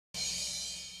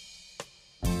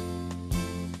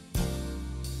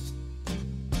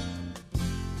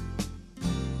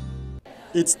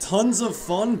It's tons of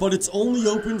fun, but it's only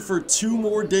open for 2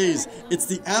 more days. It's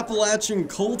the Appalachian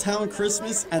Coal Town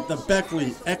Christmas at the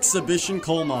Beckley Exhibition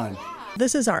Coal Mine.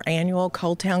 This is our annual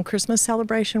Coal Town Christmas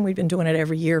celebration. We've been doing it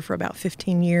every year for about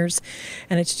 15 years,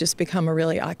 and it's just become a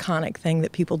really iconic thing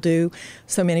that people do.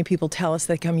 So many people tell us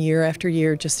they come year after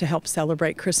year just to help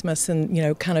celebrate Christmas and,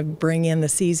 kind of bring in the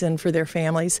season for their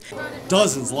families.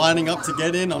 Dozens lining up to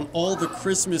get in on all the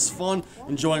Christmas fun,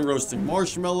 enjoying roasting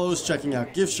marshmallows, checking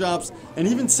out gift shops, and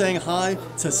even saying hi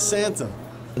to Santa.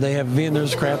 They have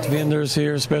vendors, craft vendors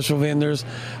here, special vendors.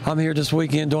 I'm here this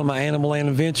weekend doing my Animal Land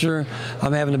adventure.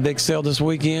 I'm having a big sale this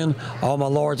weekend. All my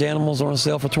large animals are on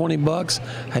sale for $20.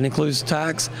 That includes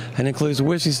tax, and includes a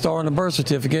wishing star and a birth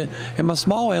certificate. And my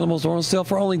small animals are on sale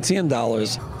for only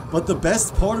 $10. But the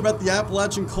best part about the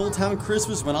Appalachian Coal Town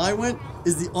Christmas when I went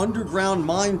is the underground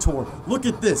mine tour. Look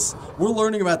at this. We're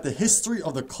learning about the history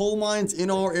of the coal mines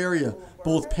in our area.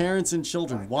 Both parents and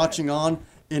children watching on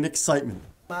in excitement.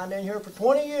 Mined in here for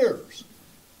 20 years,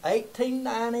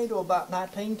 1890 to about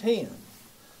 1910.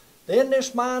 Then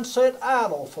this mine sat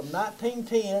idle from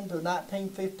 1910 to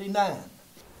 1959.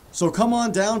 So come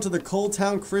on down to the Coal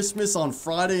Town Christmas on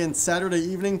Friday and Saturday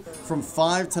evening from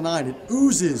 5 to 9. It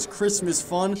oozes Christmas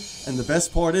fun, and the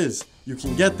best part is you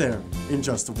can get there in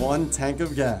just 1 tank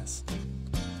of gas.